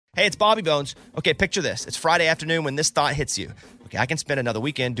Hey, it's Bobby Bones. Okay, picture this. It's Friday afternoon when this thought hits you. Okay, I can spend another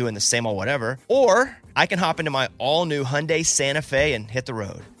weekend doing the same old whatever, or I can hop into my all-new Hyundai Santa Fe and hit the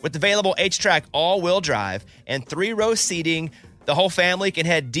road. With available H-Track all-wheel drive and 3-row seating, the whole family can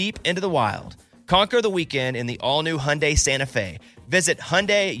head deep into the wild. Conquer the weekend in the all-new Hyundai Santa Fe. Visit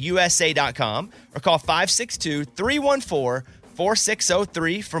HyundaiUSA.com or call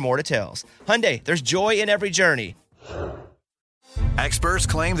 562-314-4603 for more details. Hyundai, there's joy in every journey. Experts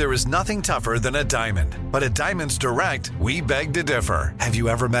claim there is nothing tougher than a diamond. But at Diamonds Direct, we beg to differ. Have you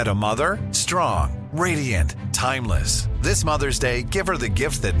ever met a mother? Strong, radiant, timeless. This Mother's Day, give her the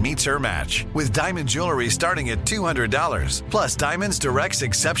gift that meets her match. With diamond jewelry starting at $200. Plus Diamonds Direct's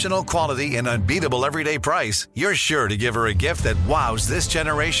exceptional quality and unbeatable everyday price, you're sure to give her a gift that wows this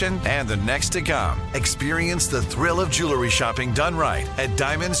generation and the next to come. Experience the thrill of jewelry shopping done right at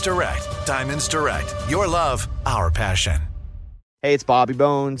Diamonds Direct. Diamonds Direct. Your love, our passion. Hey, it's Bobby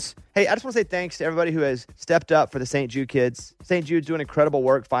Bones. Hey, I just want to say thanks to everybody who has stepped up for the St. Jude kids. St. Jude's doing incredible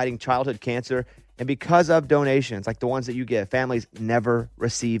work fighting childhood cancer. And because of donations like the ones that you give, families never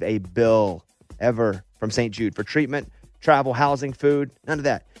receive a bill ever from St. Jude for treatment, travel, housing, food, none of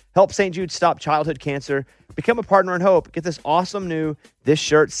that. Help St. Jude stop childhood cancer. Become a partner in hope. Get this awesome new This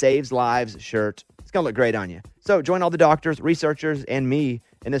Shirt Saves Lives shirt. It's going to look great on you. So join all the doctors, researchers, and me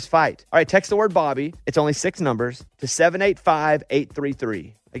in this fight. All right, text the word Bobby. It's only 6 numbers to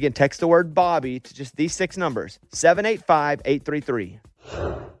 785-833. Again, text the word Bobby to just these 6 numbers, 785-833.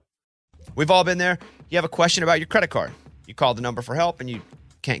 We've all been there. You have a question about your credit card. You call the number for help and you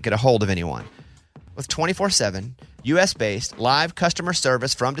can't get a hold of anyone. With 24/7, U.S.-based live customer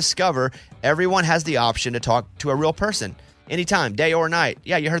service from Discover, everyone has the option to talk to a real person anytime, day or night.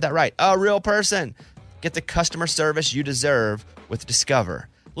 Yeah, you heard that right. A real person. Get the customer service you deserve with Discover.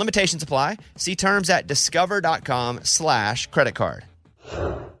 Limitations apply. See terms at discover.com/credit card.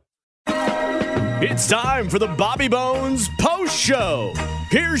 It's time for the Bobby Bones Post Show.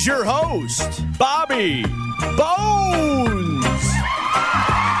 Here's your host, Bobby Bones.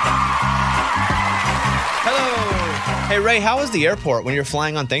 Hello. Hey, Ray, how was the airport when you were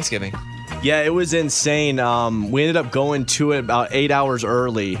flying on Thanksgiving? Yeah, it was insane. We ended up going to it about 8 hours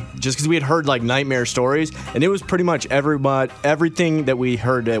early just because we had heard like nightmare stories, and it was pretty much everything that we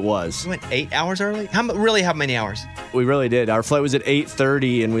heard it was. You went 8 hours early? How many hours? We really did. Our flight was at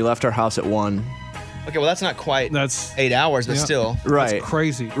 8:30, and we left our house at 1. Okay, well, that's not quite 8 hours, but still. Right. That's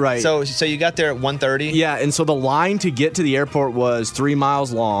crazy. Right. So you got there at 1:30? Yeah, and so the line to get to the airport was 3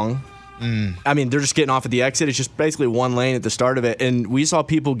 miles long. I mean, they're just getting off at the exit. It's just basically one lane at the start of it. And we saw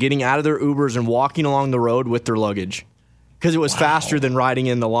people getting out of their Ubers and walking along the road with their luggage because it was faster than riding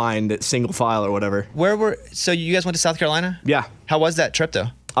in the line, that single file or whatever. So you guys went to South Carolina? Yeah. How was that trip, though?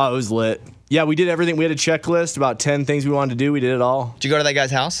 Oh, it was lit. Yeah, we did everything. We had a checklist, about 10 things we wanted to do. We did it all. Did you go to that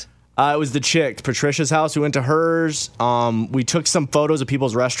guy's house? It was the chick, Patricia's house. We went to hers. We took some photos of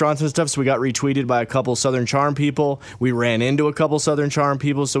people's restaurants and stuff, so we got retweeted by a couple Southern Charm people. We ran into a couple Southern Charm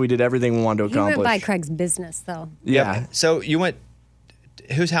people, so we did everything we wanted to accomplish. You went by Craig's business, though. Yeah. So you went,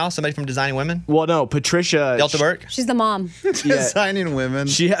 whose house? Somebody from Designing Women? Well, no, Patricia. Delta Burke? She's the mom. Designing Women.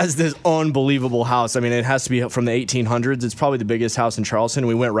 She has this unbelievable house. I mean, it has to be from the 1800s. It's probably the biggest house in Charleston.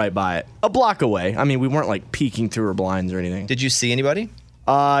 We went right by it. A block away. I mean, we weren't like peeking through her blinds or anything. Did you see anybody?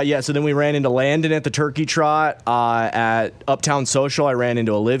 Yeah, so then we ran into Landon at the Turkey Trot. At Uptown Social, I ran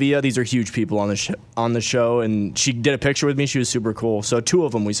into Olivia. These are huge people on the show, and she did a picture with me. She was super cool. So 2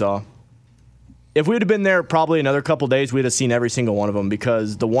 of them we saw. If we would have been there probably another couple days, we'd have seen every single one of them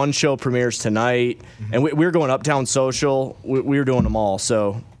because the one show premieres tonight, and we were going Uptown Social. We were doing them all,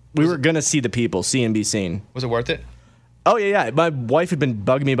 so we were going to see the people, see and be seen. Was it worth it? Oh, yeah. My wife had been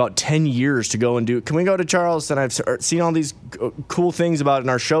bugging me about 10 years to go and can we go to Charleston? I've seen all these cool things about it, and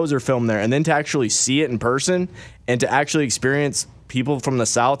our shows are filmed there. And then to actually see it in person and to actually experience people from the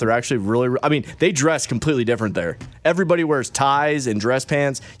South are actually really, I mean, they dress completely different there. Everybody wears ties and dress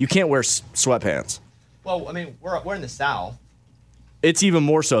pants. You can't wear sweatpants. Well, I mean, we're in the South. It's even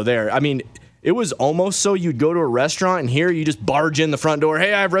more so there. I mean, it was almost so you'd go to a restaurant, and here you just barge in the front door.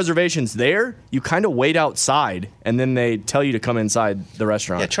 Hey, I have reservations. There, you kind of wait outside, and then they tell you to come inside the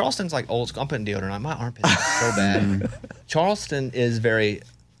restaurant. Yeah, Charleston's like old school. I'm putting deodorant on. My armpit is so bad. Charleston is very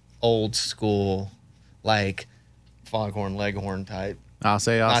old school, like foghorn, leghorn type. I'll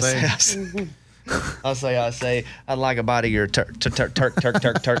say. I'll say. I'd like a bite of your turk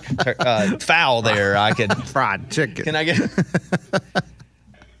fowl there. I could Fried chicken. Can I get?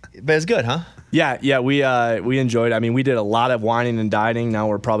 But it's good, huh? Yeah, we enjoyed it. I mean, we did a lot of whining and dining. Now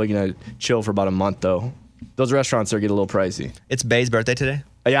we're probably going to chill for about a month, though. Those restaurants are getting a little pricey. It's Bay's birthday today?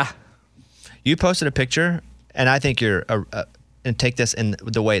 Yeah. You posted a picture, and I think you're and take this in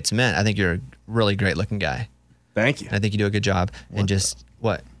the way it's meant. I think you're a really great looking guy. Thank you. I think you do a good job. And just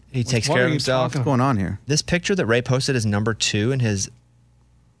what? He takes care of himself. What's going on here? This picture that Ray posted as number 2 in his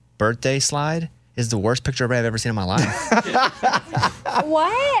birthday slide is the worst picture of Ray I've ever seen in my life.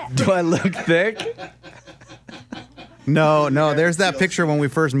 What? Do I look thick? No, there's that picture when we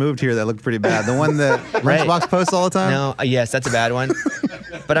first moved here that looked pretty bad. The one that Lunchbox posts all the time? No, yes, that's a bad one.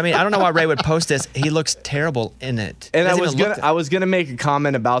 But I mean, I don't know why Ray would post this. He looks terrible in it. And I was gonna make a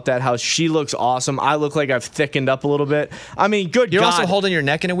comment about that. How she looks awesome. I look like I've thickened up a little bit. I mean, good. You're God. also holding your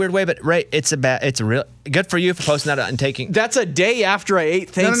neck in a weird way. But Ray, it's real good for you for posting that and taking. That's a day after I ate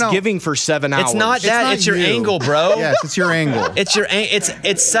Thanksgiving for 7 hours. It's not that. It's your angle, bro. Yes, it's your angle.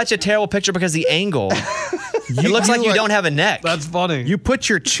 It's such a terrible picture because the angle. It looks like you don't have a neck. That's funny. You put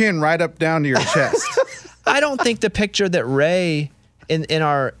your chin right up down to your chest. I don't think the picture that Ray in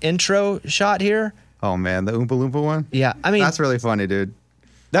our intro shot here. Oh man, the Oompa Loompa one. Yeah, I mean that's really funny, dude.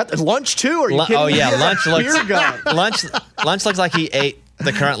 That lunch too? Are you kidding? Oh yeah, me? lunch looks. Beer gun. Lunch looks like he ate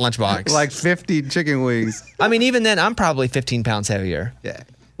the current lunchbox. Like 50 chicken wings. I mean, even then, I'm probably 15 pounds heavier. Yeah.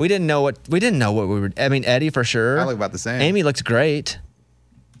 We didn't know what we were. I mean, Eddie for sure. I look about the same. Amy looks great.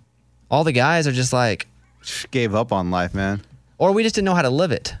 All the guys are just like gave up on life, man. Or we just didn't know how to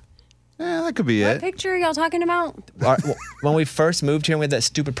live it. Yeah, that could be What it. picture are y'all talking about? When we first moved here, we had that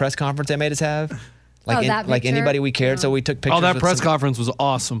stupid press conference they made us have. Like, that like picture? anybody we cared, so we took pictures. Oh, that with press some- conference was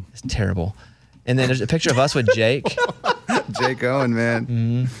awesome. It's terrible. And then there's a picture of us with Jake. Jake Owen, man.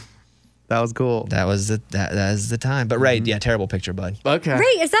 Mm-hmm. That was cool. That was the time. But Ray, yeah, terrible picture, bud. Okay. Ray,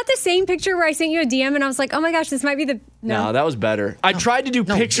 is that the same picture where I sent you a DM and I was like, oh my gosh, this might be the. No, that was better. I tried to do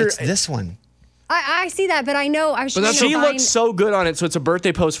No, picture. it's this one. I see that, but I know I was trying to She find. looked so good on it, so it's a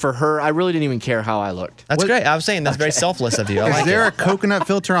birthday post for her. I really didn't even care how I looked. That's great. I was saying that's very selfless of you. I Is like there it. a coconut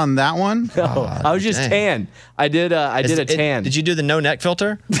filter on that one? No, I was just dang. tan. I did a tan. Did you do the no neck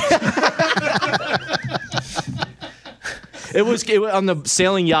filter? It was on the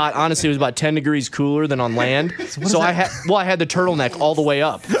sailing yacht. Honestly, it was about 10 degrees cooler than on land. So I had the turtleneck all the way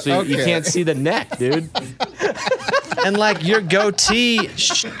up, so you Okay. can't see the neck, dude. And like your goatee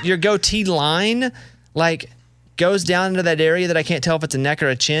line, like goes down into that area that I can't tell if it's a neck or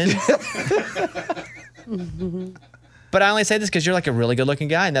a chin. But I only say this because you're like a really good looking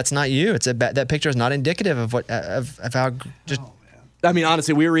guy, and that's not you. That picture is not indicative of what of how just. I mean,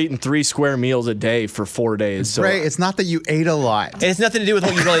 honestly, we were eating 3 square meals a day for 4 days. So Ray, it's not that you ate a lot. It has nothing to do with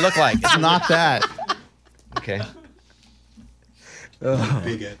what you really look like. It's not that. Okay.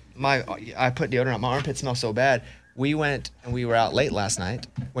 I put deodorant on. My armpit smells so bad. We went and we were out late last night.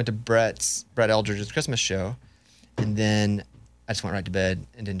 Went to Brett Eldridge's Christmas show, and then I just went right to bed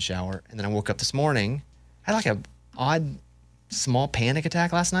and didn't shower. And then I woke up this morning. I had like a odd, small panic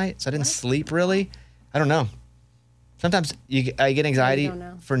attack last night, so I didn't sleep really. I don't know. Sometimes I get anxiety don't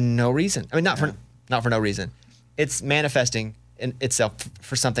know. for no reason. I mean, not for no reason. It's manifesting in itself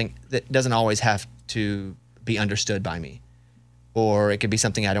for something that doesn't always have to be understood by me, or it could be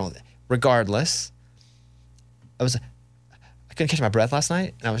something I don't. Regardless, I couldn't catch my breath last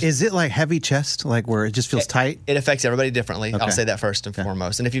night, and I was. Is it like heavy chest, like where it just feels tight? It affects everybody differently. Okay. I'll say that first and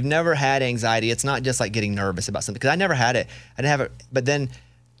foremost. And if you've never had anxiety, it's not just like getting nervous about something. Because I never had it. I didn't have it. But then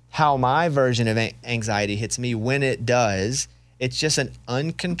how my version of anxiety hits me when it does, it's just an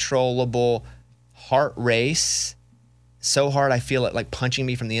uncontrollable heart race. So hard I feel it like punching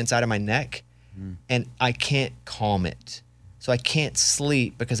me from the inside of my neck. And I can't calm it. So I can't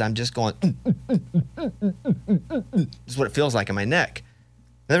sleep because I'm just going, this is what it feels like in my neck.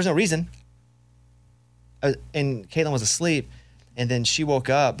 There's no reason. And Caitlin was asleep, and then she woke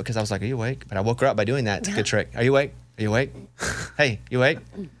up because I was like, are you awake? But I woke her up by doing that. It's a good trick. Are you awake? Are you awake? Hey, you awake?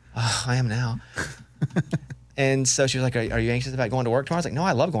 Oh, I am now. And so she was like, are you anxious about going to work tomorrow? I was like, no,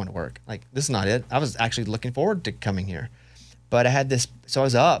 I love going to work. Like, this is not it. I was actually looking forward to coming here. But I had this, so I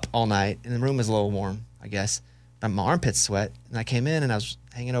was up all night, and the room was a little warm, I guess. But my armpits sweat, and I came in, and I was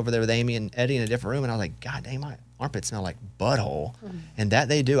hanging over there with Amy and Eddie in a different room, and I was like, God dang, my armpits smell like butthole. And that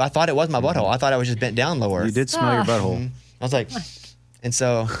they do. I thought it was my butthole. I thought I was just bent down lower. You did smell your butthole. I was like, and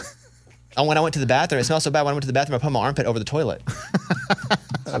so when I went to the bathroom, it smelled so bad. When I went to the bathroom, I put my armpit over the toilet.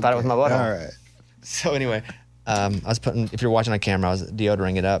 I thought it was my butthole. All right. So anyway, I was putting, if you're watching on camera, I was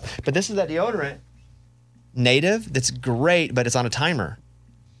deodoring it up. But this is that deodorant, Native, that's great, but it's on a timer.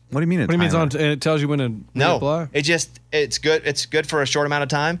 What do you mean? What do you mean? And it tells you when to No, reapply? it's good. It's good for a short amount of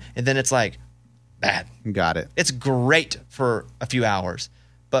time, and then it's like bad. Got it. It's great for a few hours,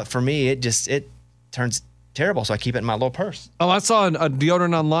 but for me, it turns terrible. So I keep it in my little purse. Oh, I saw a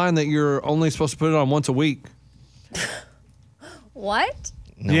deodorant online that you're only supposed to put it on once a week. What?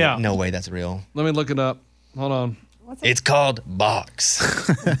 No, Yeah. no way that's real. Let me look it up. Hold on. It's called box.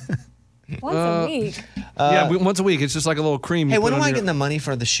 Once a week. Once a week. It's just like a little cream. Hey, you when put am on I your- getting the money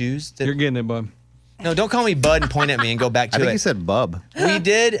for the shoes? You're getting it, bud. No, don't call me Bud and point at me and go back to I think it. you said bub.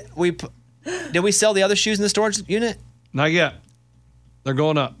 Did we sell the other shoes in the storage unit? Not yet. They're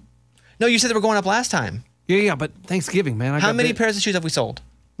going up. No, you said they were going up last time. Yeah, but Thanksgiving, man. How many pairs of shoes have we sold?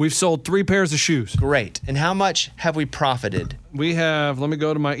 We've sold 3 pairs of shoes. Great. And how much have we profited? We have, let me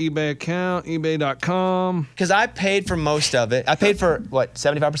go to my eBay account, ebay.com. Because I paid for most of it. I paid for, what,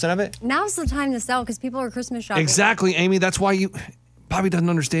 75% of it? Now's the time to sell because people are Christmas shopping. Exactly, Amy. That's why Bobby doesn't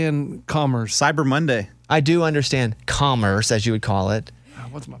understand commerce. Cyber Monday. I do understand commerce, as you would call it.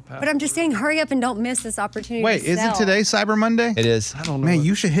 What's my But I'm just saying, hurry up and don't miss this opportunity. Wait, to isn't sell. today Cyber Monday? It is. I don't know. Man,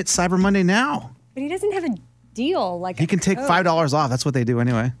 you should hit Cyber Monday now. But he doesn't have a deal. Like He can take $5 off. That's what they do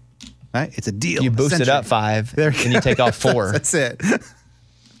anyway. Right? It's a deal. You boost it up 5, and you take off 4. That's it.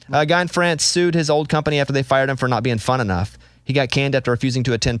 A guy in France sued his old company after they fired him for not being fun enough. He got canned after refusing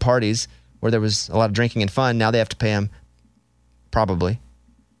to attend parties where there was a lot of drinking and fun. Now they have to pay him probably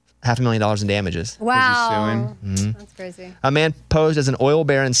 $500,000 in damages. Wow. That's crazy. A man posed as an oil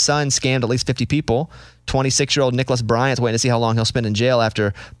baron's son scammed at least 50 people. 26-year-old Nicholas Bryant's waiting to see how long he'll spend in jail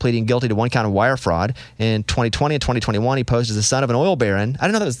after pleading guilty to 1 count of wire fraud. In 2020 and 2021, he posed as the son of an oil baron. I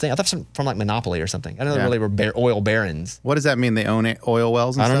didn't know that was a thing. I thought it was from like Monopoly or something. I didn't know they really were oil barons. What does that mean? They own oil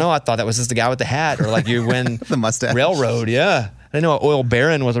wells and I don't stuff? know. I thought that was just the guy with the hat, or like you win The mustache. railroad. Yeah. I didn't know an oil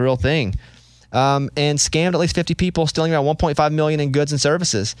baron was a real thing. And scammed at least 50 people, stealing around $1.5 million in goods and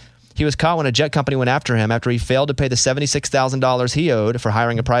services. He was caught when a jet company went after him after he failed to pay the $76,000 he owed for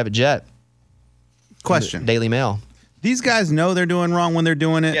hiring a private jet. Question. Daily Mail. These guys know they're doing wrong when they're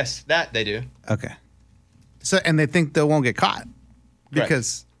doing it? Yes, that they do. Okay. So, and they think they won't get caught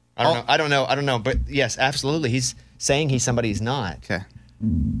because I don't know. But yes, absolutely. He's saying he's somebody he's not. Okay.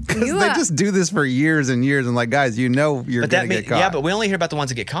 Because they just do this for years and years, and like, guys, you know you're going to get caught. Yeah, but we only hear about the ones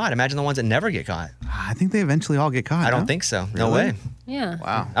that get caught. Imagine the ones that never get caught. I think they eventually all get caught. I don't think so. No Really? way. Yeah.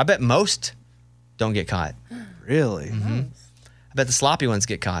 Wow. I bet most don't get caught. Really? I bet the sloppy ones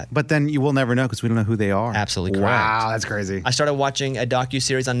get caught. But then you will never know because we don't know who they are. Absolutely correct. Wow, that's crazy. I started watching a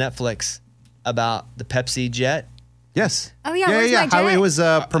docuseries on Netflix about the Pepsi jet. Yes. Oh, yeah, where's my How jet? it was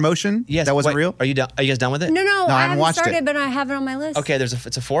a promotion. Yes, that wasn't wait, real. Are you done? Are you guys done with it? No, I I haven't haven't watched started, it. but I have it on my list. Okay, it's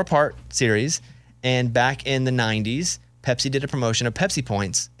a 4-part series, and back in the 90s, Pepsi did a promotion of Pepsi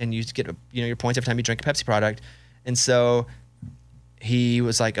points, and you used to get your points every time you drink a Pepsi product, and so he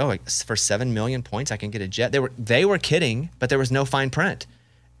was like, "Oh, for 7 million points, I can get a jet." They were kidding, but there was no fine print,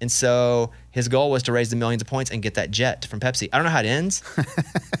 and so his goal was to raise the millions of points and get that jet from Pepsi. I don't know how it ends,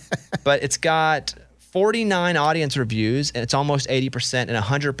 but it's got 49 audience reviews, and it's almost 80% and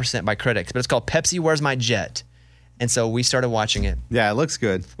 100% by critics. But it's called Pepsi Where's My Jet? And so we started watching it. Yeah, it looks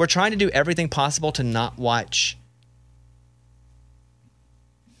good. We're trying to do everything possible to not watch.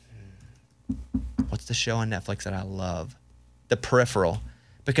 What's the show on Netflix that I love? The Peripheral.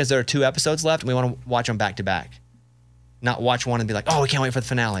 Because there are 2 episodes left, and we want to watch them back to back. Not watch one and be like, oh, we can't wait for the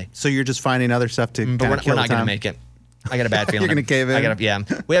finale. So you're just finding other stuff to But we're kill not the going to time? make it. I got a bad feeling. You're gonna cave in? Yeah.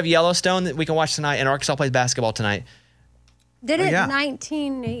 We have Yellowstone that we can watch tonight, and Arkansas plays basketball tonight. Did it yeah.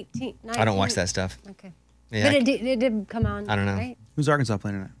 1918? I don't watch that stuff. Okay. Yeah, But it did come on. I don't know. Right? Who's Arkansas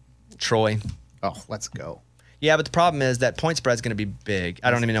playing tonight? Troy. Oh, let's go. Yeah, but the problem is that point spread's going to be big.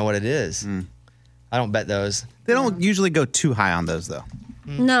 I don't even know what it is. I don't bet those. They don't usually go too high on those, though.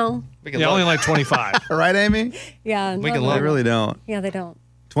 No. We can Yeah, look. only like 25. All right, Amy? Yeah. We no, can no. look. They really don't. Yeah, they don't.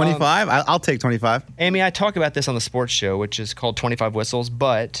 25? I'll take 25. Amy, I talk about this on the sports show, which is called 25 Whistles,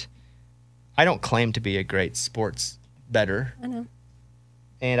 but I don't claim to be a great sports bettor. I know.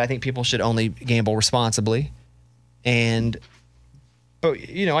 And I think people should only gamble responsibly. But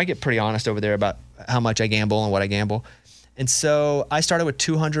I get pretty honest over there about how much I gamble and what I gamble. And so I started with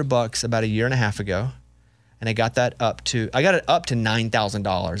 $200 about a year and a half ago, and I got it up to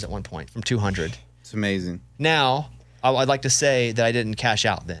 $9,000 at one point from $200. It's amazing. Now, I'd like to say that I didn't cash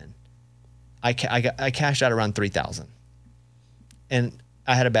out then. I cashed out around $3,000, and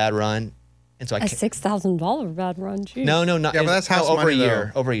I had a bad run, and so A $6,000 bad run. Jeez. no, not Yeah, but that's house over money, a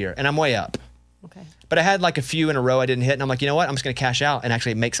year, over a year, and I'm way up. Okay. But I had like a few in a row I didn't hit, and I'm like, you know what? I'm just going to cash out and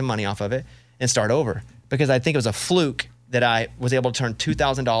actually make some money off of it and start over, because I think it was a fluke that I was able to turn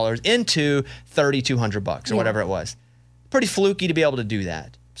 $2,000 into $3,200 or whatever it was. Pretty fluky to be able to do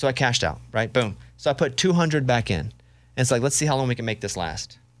that. So I cashed out, right? Boom. So I put $200 back in, and it's like, let's see how long we can make this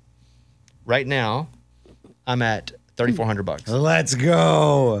last. Right now, I'm at $3,400. Let's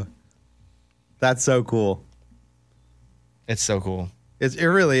go. That's so cool. It's so cool. It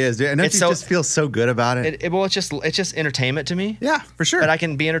really is, dude. And don't It's you so- just feel so good about it? Well, it's just entertainment to me. Yeah, for sure. But I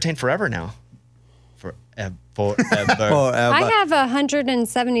can be entertained forever now. Forever. I have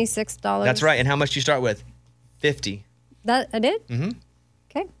 $176. That's right. And how much do you start with? 50. That I did? Mm-hmm.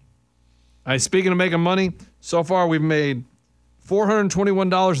 Okay. All right, speaking of making money, so far we've made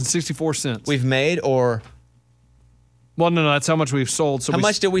 $421.64. We've made or Well, no, that's how much we've sold. So how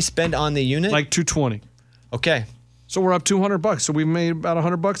much did we spend on the unit? Like $220. Okay. So we're up $200. So we made about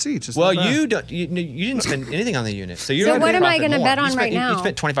 $100 each. It's Well, not bad. you didn't spend anything on the unit. So you're So gonna what am I profit gonna more. bet on You spent- right now? You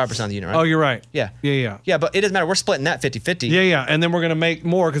spent 25% on the unit, right? Oh, you're right. Yeah. Yeah. Yeah, but it doesn't matter. We're splitting that 50-50. Yeah. And then we're gonna make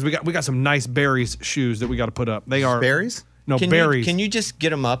more because we got some nice berries shoes that we got to put up. They are Berries? No Can berries. You just get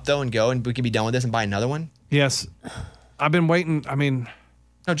them up, though, and go, and we can be done with this and buy another one? Yes. I've been waiting. I mean,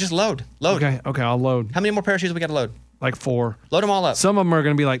 No, just load. Load. okay, I'll load. How many more pair of shoes we got to load? Like 4. Load them all up. Some of them are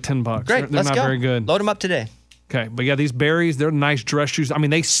going to be like $10. Great. They're Let's not go. very good. Load them up today. Okay, but yeah, these berries, they're nice dress shoes. I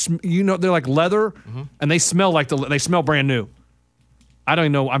mean, they're like leather, and they smell like they smell brand new. I don't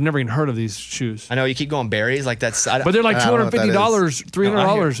even know. I've never even heard of these shoes. I know you keep going berries like that's. But they're like I don't know what that $250,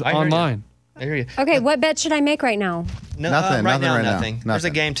 $300 I hear you. online. I hear you. Okay, what bet should I make right now? No, Nothing, right nothing now, right now. nothing. There's a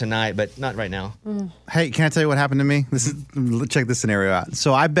Nothing. game tonight, but not right now. Hey, can I tell you what happened to me? Check this scenario out.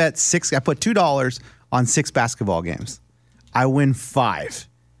 So I put $2 on 6 basketball games. I win 5.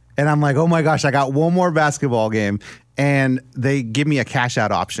 And I'm like, oh my gosh, I got one more basketball game. And they give me a cash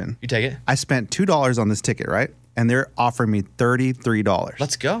out option. You take it? I spent $2 on this ticket, right? And they're offering me $33.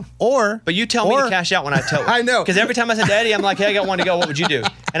 Let's go. But you tell me to cash out when I tell. I know. Because every time I said to Eddie, I'm like, hey, I got one to go. What would you do?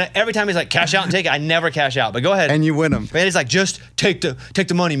 And every time he's like, cash out and take it. I never cash out. But go ahead. And you win them. But Eddie's like, just take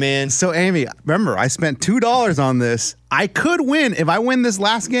the money, man. So Amy, remember, I spent $2 on this. I could win. If I win this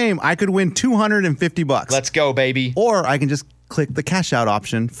last game, I could win $250. Let's go, baby. Or I can just click the cash out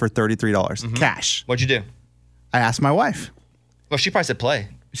option for $33 cash. What'd you do? I asked my wife. Well, she probably said play.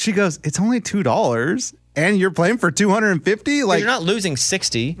 She goes, "It's only $2 and you're playing for $250? Like You're not losing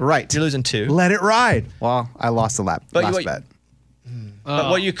 60. Right. You're losing 2. let it ride." Well, I lost the last bet. But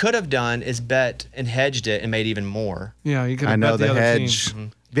what you could have done is bet and hedged it and made even more. Yeah, you could I have know bet the other hedge.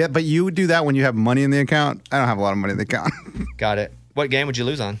 team. Yeah, but you do that when you have money in the account. I don't have a lot of money in the account. Got it. What game would you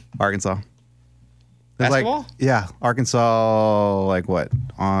lose on? Arkansas. It was Basketball? yeah, Arkansas. Like what,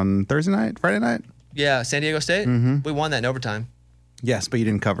 on Thursday night, Friday night? Yeah, San Diego State. We won that in overtime. Yes, but you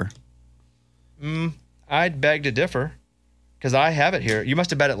didn't cover. I'd beg to differ because I have it here. You must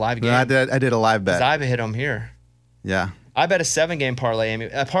have bet it live game. I did a live 'Cause bet. I've hit them here. Yeah. I bet a 7-game parlay. I mean,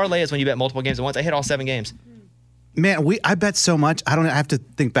 a parlay is when you bet multiple games at once. I hit all 7 games. Man, I bet so much. I have to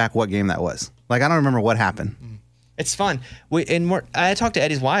think back what game that was. Like I don't remember what happened. It's fun. I talked to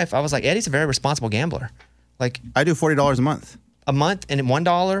Eddie's wife. I was like, Eddie's a very responsible gambler. Like I do $40 a month. a month and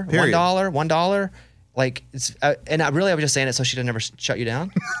 $1, Period. $1. Like it's and I was just saying it so she doesn't ever shut you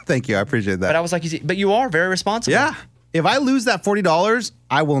down. Thank you. I appreciate that. But I was like, but you are very responsible. yeah. If I lose that $40,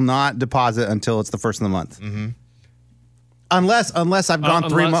 I will not deposit until it's the first of the month. Mm-hmm. Unless I've gone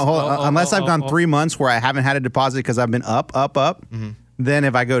 3 months. Unless I've gone 3 months where I haven't had a deposit because I've been up. Then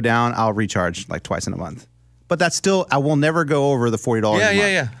if I go down, I'll recharge like twice in a month. But that's still, I will never go over the $40 a month.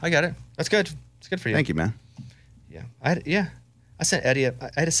 Yeah. I got it. That's good. It's good for you. Thank you, man. Yeah. I sent Eddie. I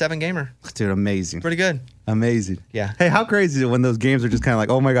had a 7-gamer. Dude, amazing. Pretty good. Amazing. Yeah. Hey, how crazy is it when those games are just kind of like,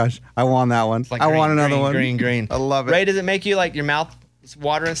 oh my gosh, I won that one. Like I green, want another green, one. Green. I love it. Ray, does it make you like your mouth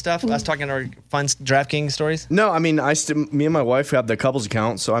water and stuff? I was talking our fun DraftKings stories. No, I mean, me and my wife have the couples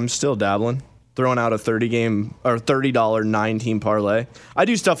account, so I'm still dabbling, throwing out a $30 9-team parlay. I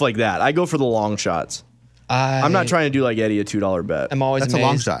do stuff like that. I go for the long shots. I'm not trying to do like Eddie a $2 bet. I'm always That's a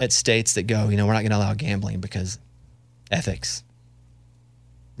long amazed shot. at states that go, we're not going to allow gambling because ethics,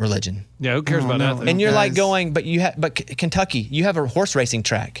 religion. Yeah, who cares about ethics? And you're like guys. going, but Kentucky, you have a horse racing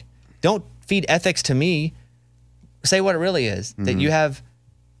track. Don't feed ethics to me. Say what it really is. That you have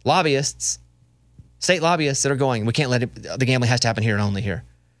lobbyists, state lobbyists that are going, we can't let it, the gambling has to happen here and only here.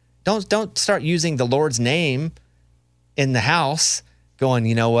 Don't start using the Lord's name in the house going,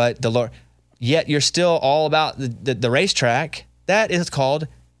 you know what, the Lord, yet you're still all about the racetrack. That is called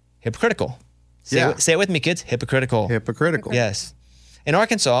hypocritical. Say it with me, kids. Hypocritical. Hypocritical. Yes. In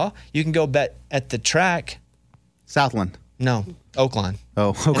Arkansas, you can go bet at the track. Southland. No, Oaklawn.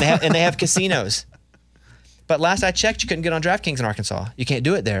 Oh, And they have casinos. But last I checked, you couldn't get on DraftKings in Arkansas. You can't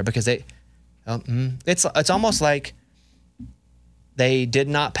do it there because it's almost like they did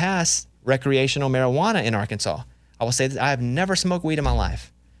not pass recreational marijuana in Arkansas. I will say that I have never smoked weed in my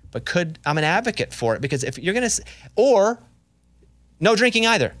life, but I'm an advocate for it because if you're going to, or no drinking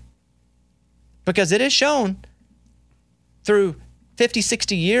either, because it is shown through 50,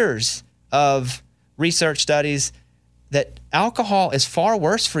 60 years of research studies that alcohol is far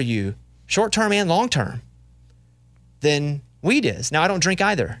worse for you, short-term and long-term, than weed is. Now, I don't drink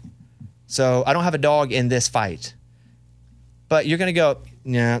either. So I don't have a dog in this fight. But you're going to go,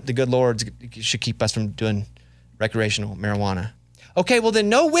 yeah, the good Lord should keep us from doing recreational marijuana. Okay, well then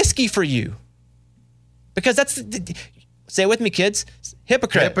no whiskey for you. Because that's, say it with me, kids,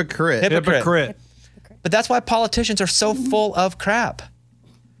 hypocrite. Hypocrite. But that's why politicians are so full of crap.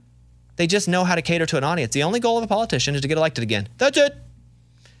 They just know how to cater to an audience. The only goal of a politician is to get elected again. That's it.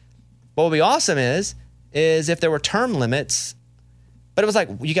 What would be awesome is if there were term limits, but it was like,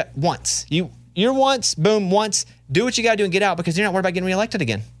 you got once. You're once, boom, once. Do what you got to do and get out because you're not worried about getting reelected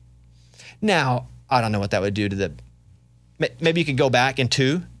again. Now, I don't know what that would do to the, maybe you could go back in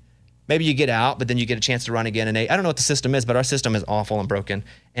 2. Maybe you get out, but then you get a chance to run again in 8. I don't know what the system is, but our system is awful and broken.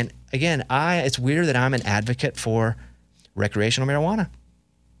 And again, it's weird that I'm an advocate for recreational marijuana.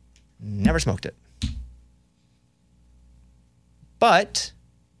 Never smoked it. But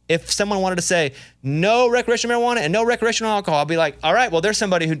if someone wanted to say no recreational marijuana and no recreational alcohol, I'll be like, all right, well, there's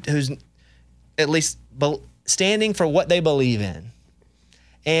somebody who's at least standing for what they believe in.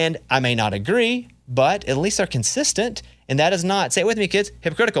 And I may not agree, but at least they're consistent. And that is not, say it with me, kids,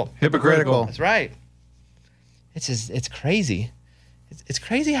 hypocritical. Hypocritical. That's right. It's crazy. It's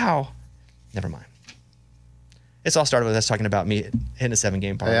crazy how, never mind. It's all started with us talking about me hitting a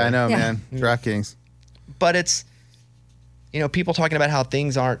 7-game parlay. Yeah, I know, man. DraftKings. But it's, people talking about how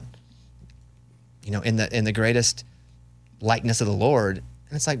things aren't, in the greatest likeness of the Lord.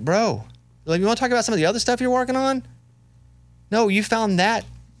 And it's like, bro, like, you want to talk about some of the other stuff you're working on? No, you found that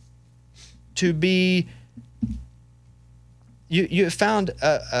to be, you found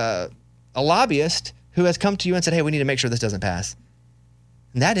a lobbyist who has come to you and said, hey, we need to make sure this doesn't pass.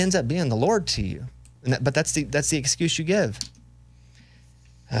 And that ends up being the Lord to you. But that's the excuse you give.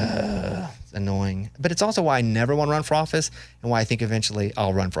 It's annoying. But it's also why I never want to run for office and why I think eventually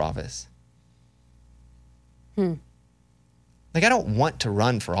I'll run for office. Like, I don't want to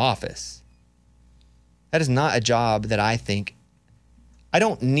run for office. That is not a job that I think, I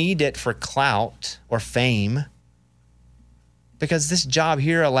don't need it for clout or fame because this job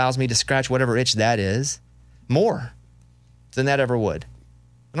here allows me to scratch whatever itch that is more than that ever would.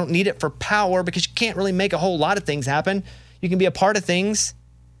 I don't need it for power because you can't really make a whole lot of things happen. You can be a part of things.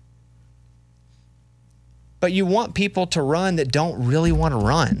 But you want people to run that don't really want to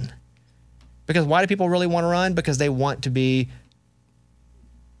run. Because why do people really want to run? Because they want to be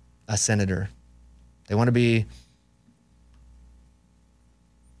a senator. They want to be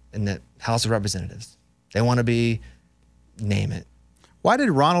in the House of Representatives. They want to be, name it. Why did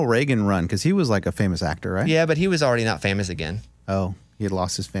Ronald Reagan run? Because he was like a famous actor, right? Yeah, but he was already not famous again. Oh, he had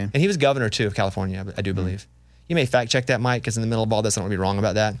lost his fame. And he was governor, too, of California, I do believe. You may fact check that, Mike, because in the middle of all this, I don't want to be wrong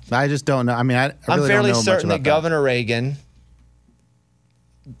about that. I just don't know. I mean, I really I'm fairly don't know certain much that about Governor Reagan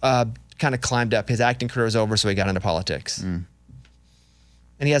kind of climbed up. His acting career was over, so he got into politics. And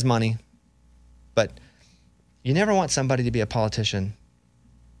he has money. But you never want somebody to be a politician.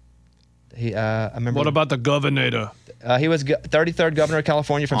 I remember. What about the governor? He was 33rd governor of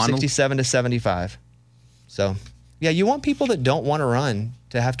California from 67 to 75. So, yeah, you want people that don't want to run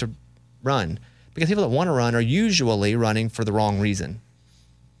to have to run. Because people that want to run are usually running for the wrong reason.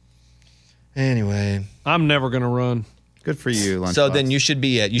 Anyway. I'm never going to run. Good for you, Lunchbox. So then you should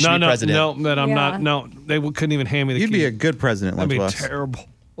be it. You should be president. No, that I'm not. No, they couldn't even hand me the You'd key. be a good president, Lunchbox. That'd be terrible.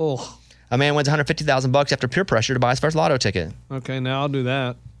 Oh. A man wins $150,000 after peer pressure to buy his first lotto ticket. Okay, now I'll do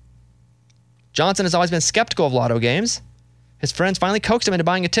that. Johnson has always been skeptical of lotto games. His friends finally coaxed him into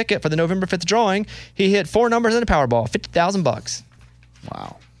buying a ticket for the November 5th drawing. He hit 4 numbers in a Powerball, $50,000.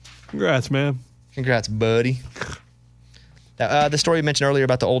 Wow. Congrats, man. Congrats, buddy. The story you mentioned earlier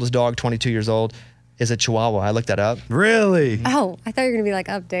about the oldest dog, 22 years old, is a Chihuahua. I looked that up. Really? Oh, I thought you were going to be like,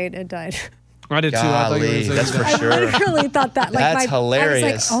 update, it died. I did too. I thought you were Golly, gonna say that's that. for sure. I literally thought that. Like, That's hilarious.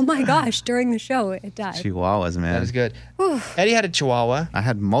 I was like, oh my gosh, during the show, it died. Chihuahuas, man. That is good. Eddie had a Chihuahua. I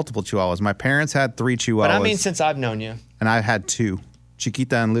had multiple Chihuahuas. My parents had 3 Chihuahuas. But I mean, since I've known you. And I had 2.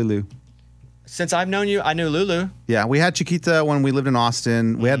 Chiquita and Lulu. Since I've known you, I knew Lulu. Yeah, we had Chiquita when we lived in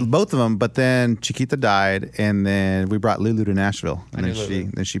Austin. We had both of them, but then Chiquita died, and then we brought Lulu to Nashville, and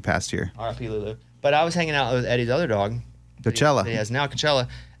then she passed here. R.I.P. Lulu. But I was hanging out with Eddie's other dog. Coachella. He has now, Coachella.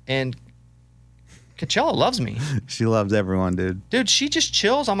 And Coachella loves me. She loves everyone, dude. Dude, she just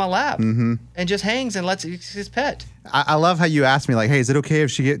chills on my lap and just hangs and lets it's his pet. I love how you asked me, like, hey, is it okay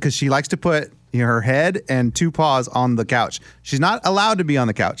if she get, because she likes to put her head and 2 paws on the couch. She's not allowed to be on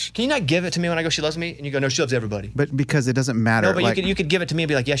the couch. Can you not give it to me when I go, she loves me? And you go, no, she loves everybody. But because it doesn't matter. No, but like, you could give it to me and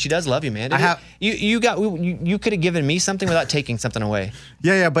be like, yeah, she does love you, man. You could have given me something without taking something away.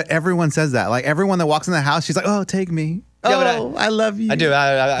 Yeah, but everyone says that. Like, everyone that walks in the house, she's like, oh, take me. Yeah, I love you. I do.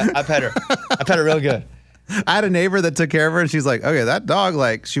 I pet her. I pet her real good. I had a neighbor that took care of her, and she's like, okay, that dog,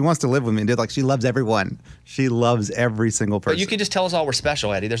 like, she wants to live with me. Dude, like, she loves everyone. She loves every single person. But you can just tell us all we're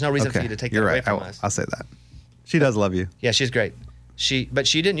special, Eddie. There's no reason for you to take that You're away right. from us. I'll say that. She does love you. Yeah, she's great. But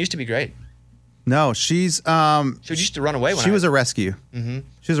she didn't used to be great. No, she's She used to run away when she was a rescue. Mm-hmm.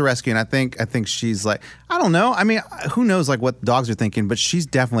 She was a rescue, and I think she's like, I don't know. I mean, who knows like what dogs are thinking, but she's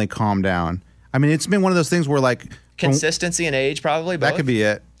definitely calmed down. I mean, it's been one of those things where like consistency and age probably both. That could be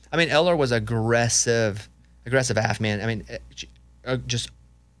it. I mean, Eller was aggressive half man. I mean, just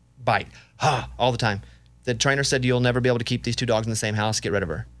bite all the time. The trainer said you'll never be able to keep these two dogs in the same house. Get rid of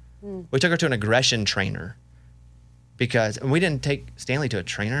her. We took her to an aggression trainer because we didn't take Stanley to a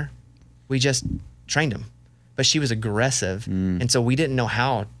trainer. We just trained him, but she was aggressive, and so we didn't know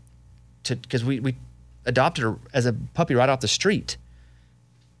how to because we adopted her as a puppy right off the street,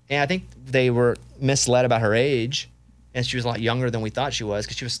 and I think they were misled about her age. And she was a lot younger than we thought she was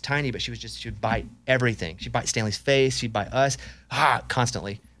because she was tiny, but she would bite everything. She'd bite Stanley's face. She'd bite us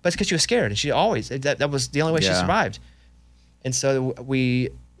constantly. But it's because she was scared. And she always, that was the only way she survived. And so we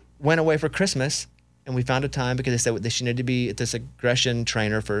went away for Christmas and we found a time because they said that she needed to be at this aggression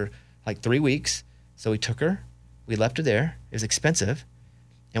trainer for like 3 weeks. So we took her. We left her there. It was expensive.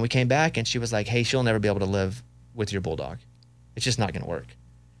 And we came back and she was like, hey, she'll never be able to live with your bulldog. It's just not going to work.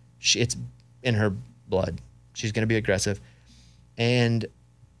 It's in her blood. She's going to be aggressive. And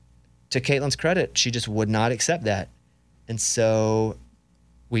to Caitlin's credit, she just would not accept that. And so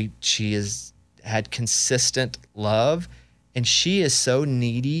she has had consistent love, and she is so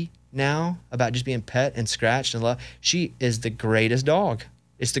needy now about just being pet and scratched and loved. She is the greatest dog.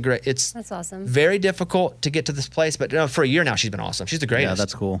 That's awesome. Very difficult to get to this place, but for a year now, she's been awesome. She's the greatest. Yeah,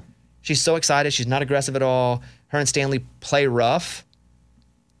 that's cool. She's so excited. She's not aggressive at all. Her and Stanley play rough,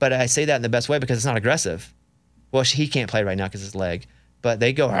 but I say that in the best way because it's not aggressive. Well, he can't play right now because his leg, but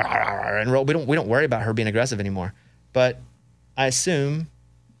they go and roll. We don't worry about her being aggressive anymore. But I assume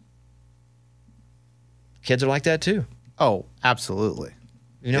kids are like that too. Oh, absolutely.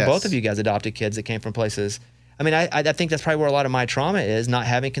 Yes. Both of you guys adopted kids that came from places. I mean, I think that's probably where a lot of my trauma is, not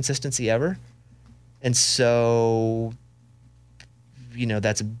having consistency ever. And so,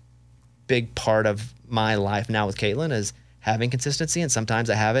 that's a big part of my life now with Caitlin is having consistency. And sometimes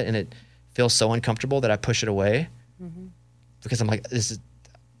I have it and it feels so uncomfortable that I push it away because I'm like, this is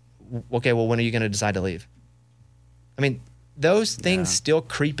okay. Well, when are you going to decide to leave? I mean, those things still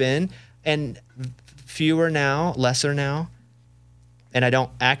creep in and lesser now. And I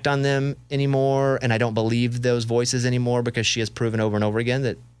don't act on them anymore. And I don't believe those voices anymore because she has proven over and over again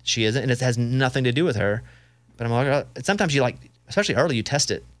that she isn't. And it has nothing to do with her. But I'm like, sometimes you especially early, you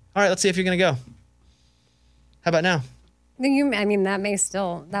test it. All right, let's see if you're going to go. How about now?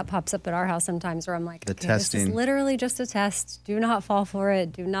 That pops up at our house sometimes where I'm like, the testing. This is literally just a test. Do not fall for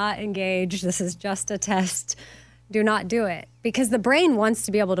it. Do not engage. This is just a test. Do not do it. Because the brain wants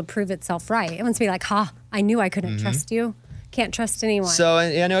to be able to prove itself right. It wants to be like, I knew I couldn't trust you. Can't trust anyone. So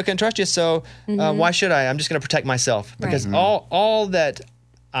I know I can't trust you. So why should I? I'm just going to protect myself because all that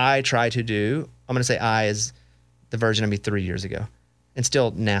I try to do, I'm going to say I is the version of me 3 years ago. And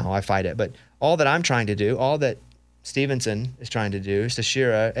still now I fight it. But all that I'm trying to do, all that Stevenson is trying to do,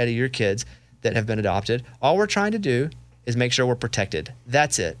 Sashira, Eddie, your kids that have been adopted, all we're trying to do is make sure we're protected.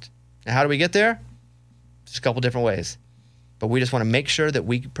 That's it. Now, how do we get there? Just a couple different ways. But we just want to make sure that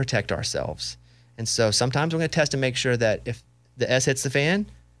we protect ourselves. And so sometimes we're going to test and make sure that if the S hits the fan,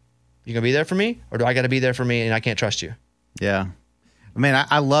 you going to be there for me? Or do I got to be there for me and I can't trust you? Yeah. I mean,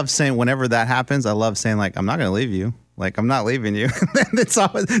 I love saying whenever that happens, I love saying like, I'm not going to leave you. Like, I'm not leaving you. It's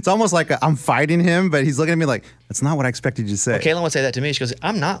almost like I'm fighting him, but he's looking at me like, that's not what I expected you to say. Well, Caitlin would say that to me. She goes,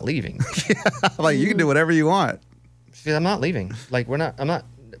 I'm not leaving. Like, you can do whatever you want. I'm not leaving. Like,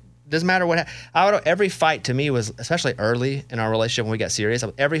 doesn't matter what. Every fight to me was, especially early in our relationship when we got serious,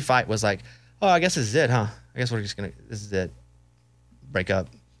 every fight was like, oh, I guess this is it, huh? I guess we're just this is it. Break up.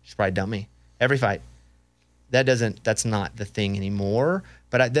 She's probably dumped me. Every fight. That's not the thing anymore.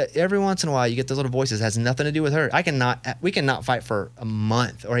 But every once in a while, you get those little voices. It has nothing to do with her. We cannot fight for a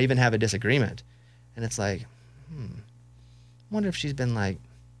month or even have a disagreement. And it's like, I wonder if she's been like,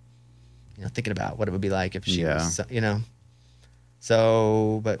 thinking about what it would be like if she was,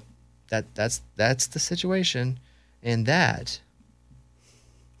 So, but that's the situation. And that,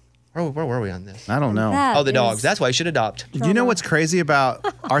 where were we on this? I don't know. The dogs. That's why you should adopt. Do you know what's crazy about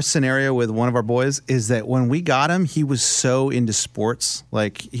our scenario with one of our boys is that when we got him, he was so into sports.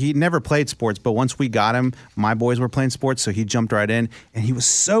 Like, he never played sports, but once we got him, my boys were playing sports, so he jumped right in. And he was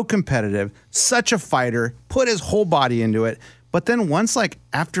so competitive, such a fighter, put his whole body into it. But then once, like,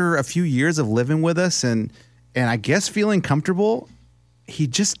 after a few years of living with us and I guess feeling comfortable, he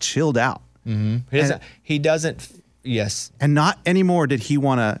just chilled out. He doesn't. Yes. And not anymore did he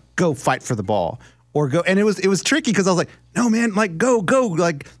want to go fight for the ball or go. And it was tricky because I was like, no, man, like go,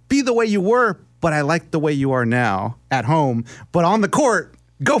 like be the way you were. But I like the way you are now at home. But on the court,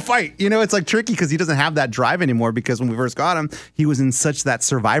 go fight. You know, it's like tricky because he doesn't have that drive anymore because when we first got him, he was in such that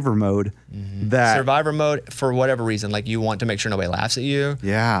survivor mode. Survivor mode for whatever reason. Like you want to make sure nobody laughs at you.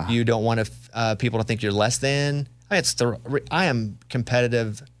 Yeah. You don't want people to think you're less than. I am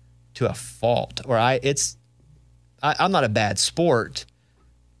competitive to a fault. Or I'm not a bad sport.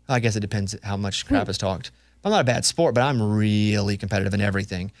 I guess it depends how much crap is talked. I'm not a bad sport, but I'm really competitive in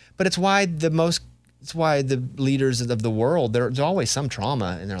everything. But it's why the leaders of the world, there's always some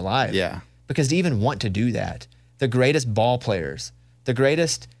trauma in their life. Yeah. Because to even want to do that, the greatest ball players, the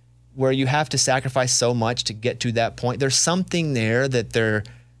greatest where you have to sacrifice so much to get to that point, there's something there that they're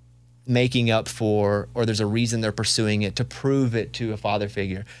making up for, or there's a reason they're pursuing it to prove it to a father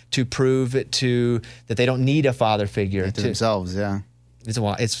figure, to prove it to that they don't need a father figure to themselves. Yeah.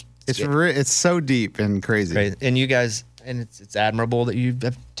 It's so deep and crazy. And you guys, and it's admirable that you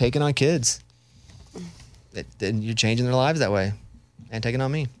have taken on kids. And you're changing their lives that way, and taking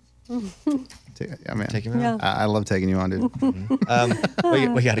on me. Yeah, man. I love taking you on, dude.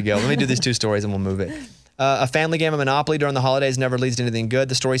 We got to go. Let me do these two stories and we'll move it. A family game of Monopoly during the holidays never leads to anything good.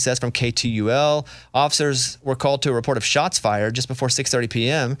 The story says from KTUL. Officers were called to a report of shots fired just before 6:30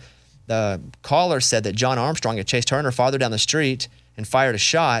 p.m. The caller said that John Armstrong had chased Turner farther down the street and fired a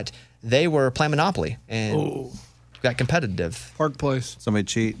shot. They were playing Monopoly and got competitive. Park Place. Somebody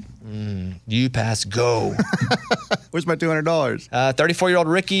cheat. You pass go. Where's my $200? 34-year-old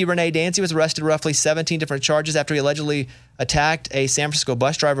Ricky Renee Dancy was arrested roughly 17 different charges after he allegedly attacked a San Francisco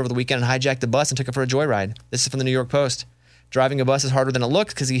bus driver over the weekend and hijacked the bus and took it for a joyride. This is from the New York Post. Driving a bus is harder than it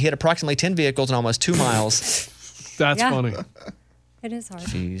looks because he hit approximately 10 vehicles in almost 2 miles. That's funny. It is hard.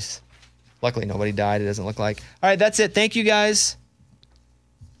 Jeez. Luckily, nobody died, it doesn't look like. All right, that's it. Thank you, guys.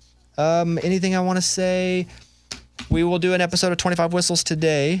 Anything I want to say? We will do an episode of 25 Whistles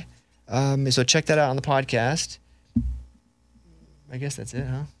today. So check that out on the podcast. I guess that's it,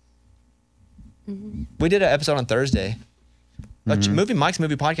 huh? Mm-hmm. We did an episode on Thursday. Mike's Movie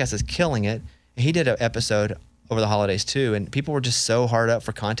Podcast is killing it. He did an episode over the holidays too, and people were just so hard up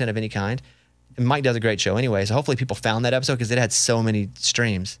for content of any kind. And Mike does a great show anyway, so hopefully people found that episode because it had so many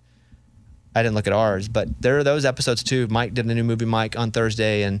streams. I didn't look at ours, but there are those episodes too. Mike did a new Movie Mike on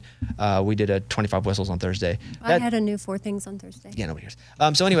Thursday, and we did a 25 Whistles on Thursday. I had a new 4 Things on Thursday. Yeah, nobody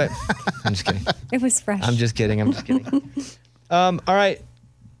cares. So anyway, I'm just kidding. It was fresh. I'm just kidding. All right.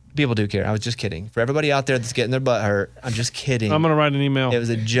 People do care. I was just kidding. For everybody out there that's getting their butt hurt, I'm just kidding. I'm going to write an email. It was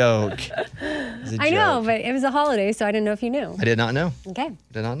a joke. I know, but it was a holiday, so I didn't know if you knew. I did not know. Okay.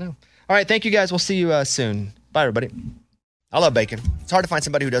 I did not know. All right. Thank you, guys. We'll see you soon. Bye, everybody. I love bacon. It's hard to find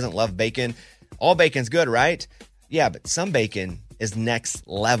somebody who doesn't love bacon. All bacon's good, right? Yeah, but some bacon is next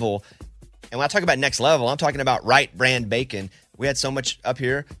level. And when I talk about next level, I'm talking about Wright Brand bacon. We had so much up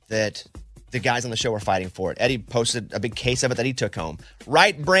here that the guys on the show were fighting for it. Eddie posted a big case of it that he took home.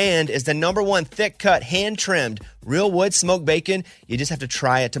 Wright Brand is the #1 thick-cut, hand-trimmed, real wood smoked bacon. You just have to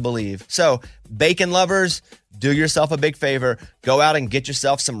try it to believe. So, bacon lovers, do yourself a big favor. Go out and get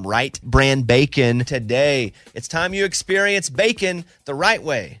yourself some Wright Brand bacon today. It's time you experience bacon the right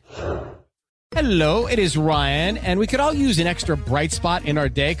way. Hello, it is Ryan, and we could all use an extra bright spot in our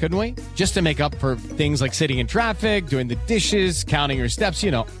day, couldn't we? Just to make up for things like sitting in traffic, doing the dishes, counting your steps,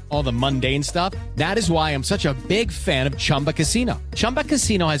 all the mundane stuff. That is why I'm such a big fan of Chumba Casino. Chumba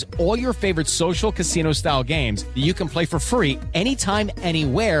Casino has all your favorite social casino-style games that you can play for free anytime,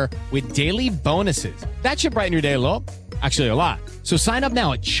 anywhere with daily bonuses. That should brighten your day a little. Actually, a lot. So sign up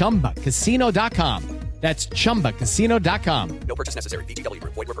now at ChumbaCasino.com. That's ChumbaCasino.com. No purchase necessary. VGW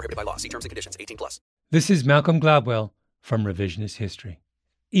Group. Void where prohibited by law. See terms and conditions. 18+. This is Malcolm Gladwell from Revisionist History.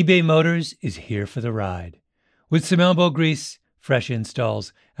 eBay Motors is here for the ride. With some elbow grease, fresh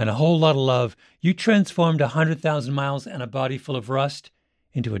installs, and a whole lot of love, you transformed 100,000 miles and a body full of rust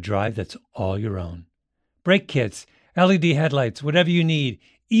into a drive that's all your own. Brake kits, LED headlights, whatever you need,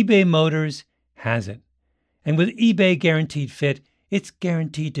 eBay Motors has it. And with eBay Guaranteed Fit, it's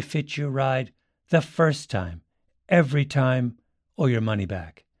guaranteed to fit your ride the first time, every time, or your money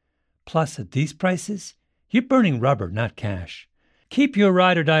back. Plus, at these prices, you're burning rubber, not cash. Keep your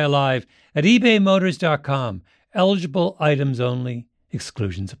ride or die alive at ebaymotors.com. Eligible items only.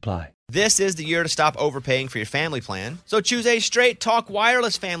 Exclusions apply. This is the year to stop overpaying for your family plan. So choose a Straight Talk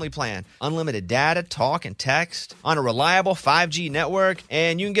Wireless family plan. Unlimited data, talk, and text on a reliable 5G network.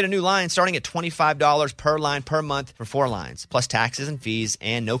 And you can get a new line starting at $25 per line per month for 4 lines, plus taxes and fees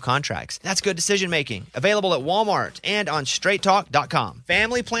and no contracts. That's good decision making. Available at Walmart and on straighttalk.com.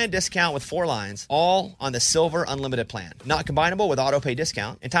 Family plan discount with 4 lines, all on the Silver Unlimited plan. Not combinable with auto pay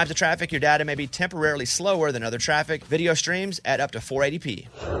discount. In times of traffic, your data may be temporarily slower than other traffic. Video streams at up to 480p.